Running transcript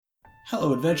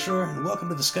Hello, adventurer, and welcome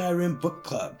to the Skyrim Book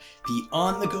Club, the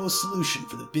on-the-go solution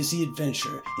for the busy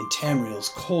adventurer in Tamriel's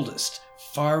coldest,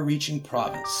 far-reaching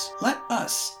province. Let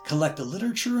us collect the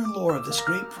literature and lore of this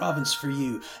great province for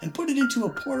you and put it into a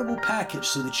portable package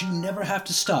so that you never have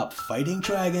to stop fighting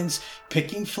dragons,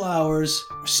 picking flowers,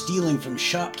 or stealing from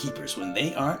shopkeepers when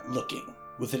they aren't looking.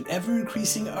 With an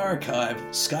ever-increasing archive,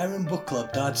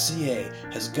 SkyrimBookClub.ca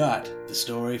has got the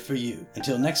story for you.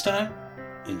 Until next time,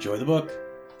 enjoy the book.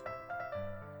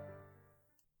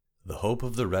 The Hope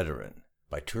of the Redoran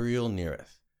by Turiel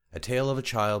Neareth, a tale of a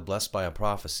child blessed by a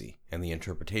prophecy and the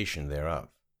interpretation thereof.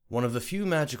 One of the few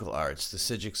magical arts the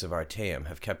Psijics of Artaeum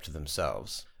have kept to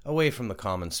themselves, away from the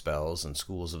common spells and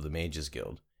schools of the Mages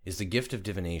Guild, is the gift of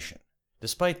divination.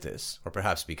 Despite this, or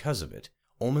perhaps because of it,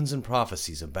 omens and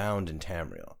prophecies abound in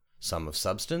Tamriel, some of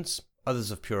substance,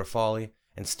 others of pure folly,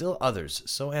 and still others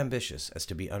so ambitious as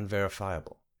to be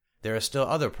unverifiable. There are still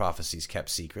other prophecies kept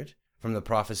secret, from the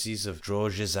prophecies of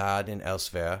Drogezad in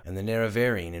Elsweyr and the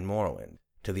Nerevarine in Morrowind,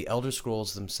 to the Elder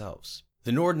Scrolls themselves.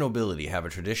 The Nord nobility have a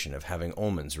tradition of having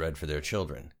omens read for their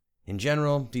children. In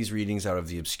general, these readings are of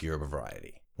the obscure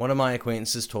variety. One of my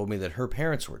acquaintances told me that her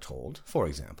parents were told, for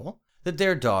example, that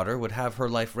their daughter would have her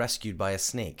life rescued by a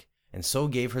snake, and so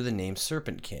gave her the name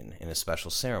Serpentkin in a special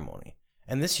ceremony.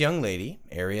 And this young lady,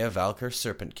 Aria Valkyr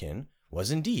Serpentkin, was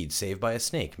indeed saved by a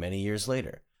snake many years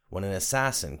later, when an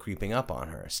assassin creeping up on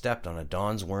her stepped on a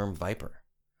Dawn's Worm viper.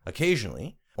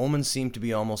 Occasionally, omens seem to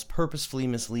be almost purposefully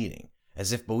misleading,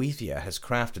 as if Boethia has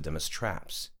crafted them as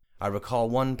traps. I recall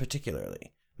one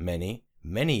particularly. Many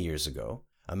years ago,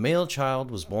 a male child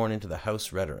was born into the House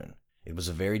Redoran. It was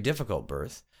a very difficult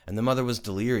birth, and the mother was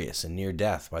delirious and near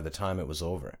death by the time it was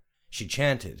over. She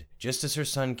chanted just as her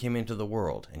son came into the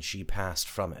world, and she passed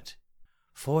from it.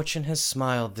 "Fortune has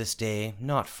smiled this day,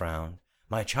 not frowned.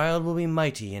 My child will be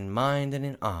mighty in mind and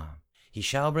in arm. He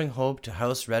shall bring hope to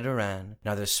House Redoran.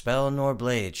 Neither spell nor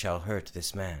blade shall hurt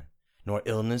this man, nor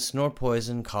illness nor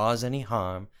poison cause any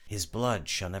harm. His blood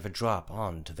shall never drop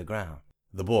on to the ground."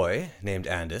 The boy, named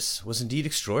Andis, was indeed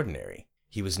extraordinary.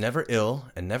 He was never ill,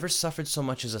 and never suffered so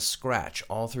much as a scratch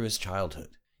all through his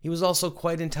childhood. He was also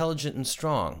quite intelligent and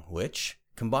strong, which,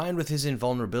 combined with his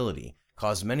invulnerability,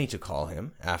 caused many to call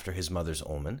him, after his mother's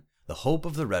omen, the Hope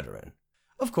of the Redoran.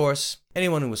 Of course,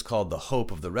 anyone who was called the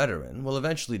Hope of the Redoran will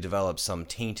eventually develop some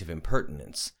taint of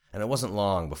impertinence, and it wasn't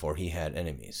long before he had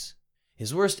enemies.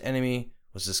 His worst enemy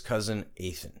was his cousin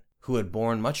Aethan, who had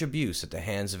borne much abuse at the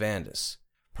hands of Andis.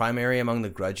 Primary among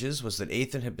the grudges was that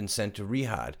Aethan had been sent to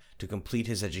Rihad to complete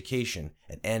his education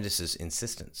at Andis's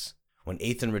insistence. When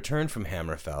Aethan returned from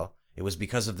Hammerfell, it was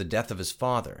because of the death of his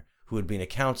father, who had been a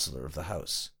counselor of the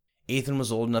house. Aethan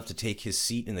was old enough to take his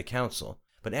seat in the council,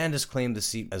 but Andis claimed the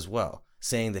seat as well,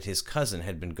 saying that his cousin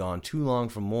had been gone too long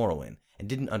from Morrowind and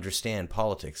didn't understand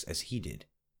politics as he did.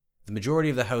 The majority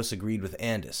of the house agreed with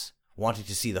Andis, wanting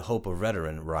to see the Hope of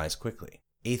Redoran rise quickly.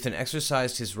 Aethan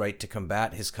exercised his right to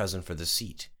combat his cousin for the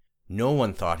seat. No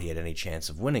one thought he had any chance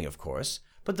of winning, of course,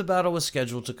 but the battle was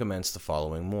scheduled to commence the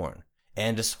following morn.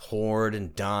 Andis whored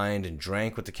and dined and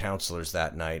drank with the councillors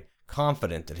that night,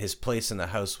 confident that his place in the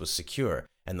house was secure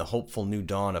and the hopeful new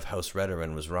dawn of House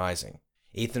Redoran was rising.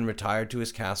 Aethan retired to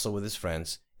his castle with his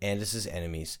friends, Andis's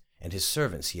enemies, and his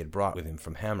servants he had brought with him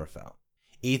from Hammerfell.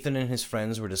 Aethan and his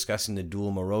friends were discussing the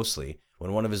duel morosely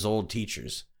when one of his old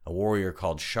teachers, a warrior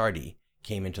called Shardi,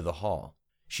 came into the hall.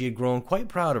 She had grown quite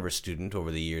proud of her student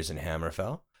over the years in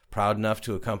Hammerfell, proud enough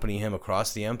to accompany him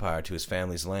across the Empire to his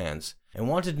family's lands, and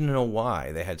wanted to know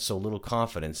why they had so little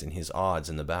confidence in his odds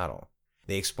in the battle.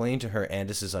 They explained to her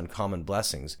Andis's uncommon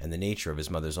blessings and the nature of his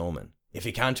mother's omen. "If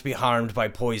he can't be harmed by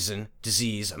poison,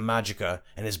 disease, magicka,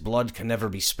 and his blood can never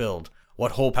be spilled,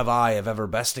 what hope have I of ever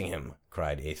besting him?"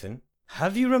 cried Aethan.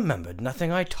 "Have you remembered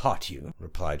nothing I taught you?"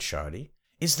 replied Shardi.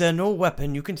 "Is there no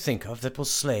weapon you can think of that will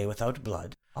slay without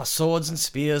blood? Are swords and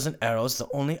spears and arrows the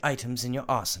only items in your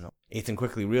arsenal?" Aethan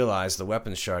quickly realized the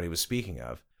weapons Shardi was speaking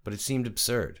of, but it seemed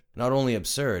absurd. Not only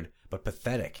absurd, but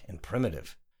pathetic and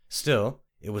primitive. Still,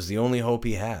 it was the only hope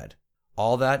he had.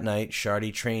 All that night,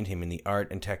 Shardi trained him in the art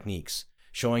and techniques,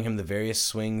 showing him the various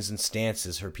swings and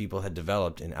stances her people had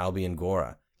developed in Albion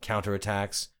Gora,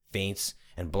 counterattacks, feints,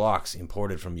 and blocks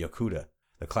imported from Yokuda,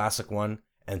 the classic one,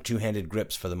 and two-handed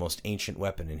grips for the most ancient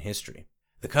weapon in history.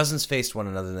 The cousins faced one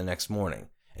another the next morning,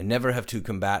 and never have two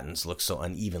combatants looked so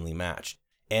unevenly matched.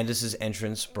 Andis's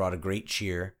entrance brought a great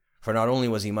cheer, for not only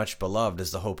was he much beloved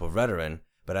as the Hope of Redoran,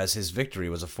 but as his victory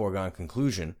was a foregone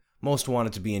conclusion, most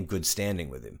wanted to be in good standing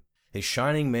with him. His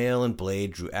shining mail and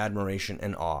blade drew admiration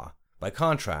and awe. By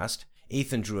contrast,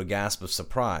 Aethan drew a gasp of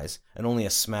surprise and only a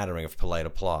smattering of polite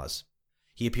applause.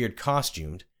 He appeared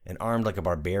costumed and armed like a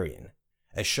barbarian.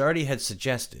 As Shardy had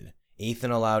suggested,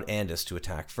 Aethan allowed Andis to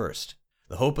attack first.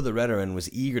 The hope of the Redoran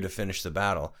was eager to finish the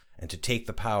battle and to take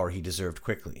the power he deserved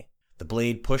quickly. The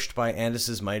blade pushed by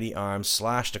Andis's mighty arm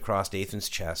slashed across Aethan's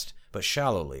chest, but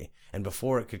shallowly, and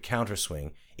before it could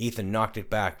counterswing, Aethan knocked it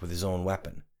back with his own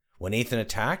weapon. When Aethan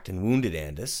attacked and wounded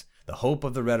Andis, the hope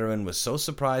of the Redoran was so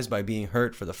surprised by being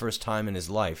hurt for the first time in his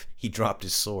life, he dropped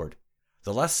his sword.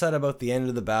 The less said about the end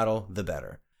of the battle, the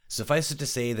better. Suffice it to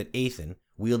say that Aethan,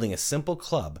 wielding a simple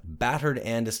club, battered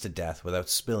Andis to death without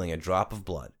spilling a drop of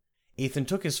blood. Aethan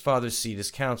took his father's seat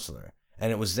as counselor,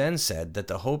 and it was then said that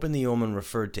the hope in the omen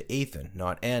referred to Aethan,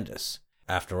 not Andis.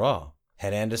 After all,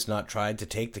 had Andis not tried to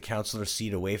take the counselor's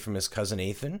seat away from his cousin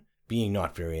Aethan, being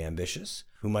not very ambitious,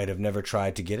 who might have never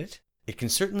tried to get it? It can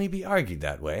certainly be argued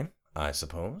that way, I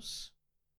suppose.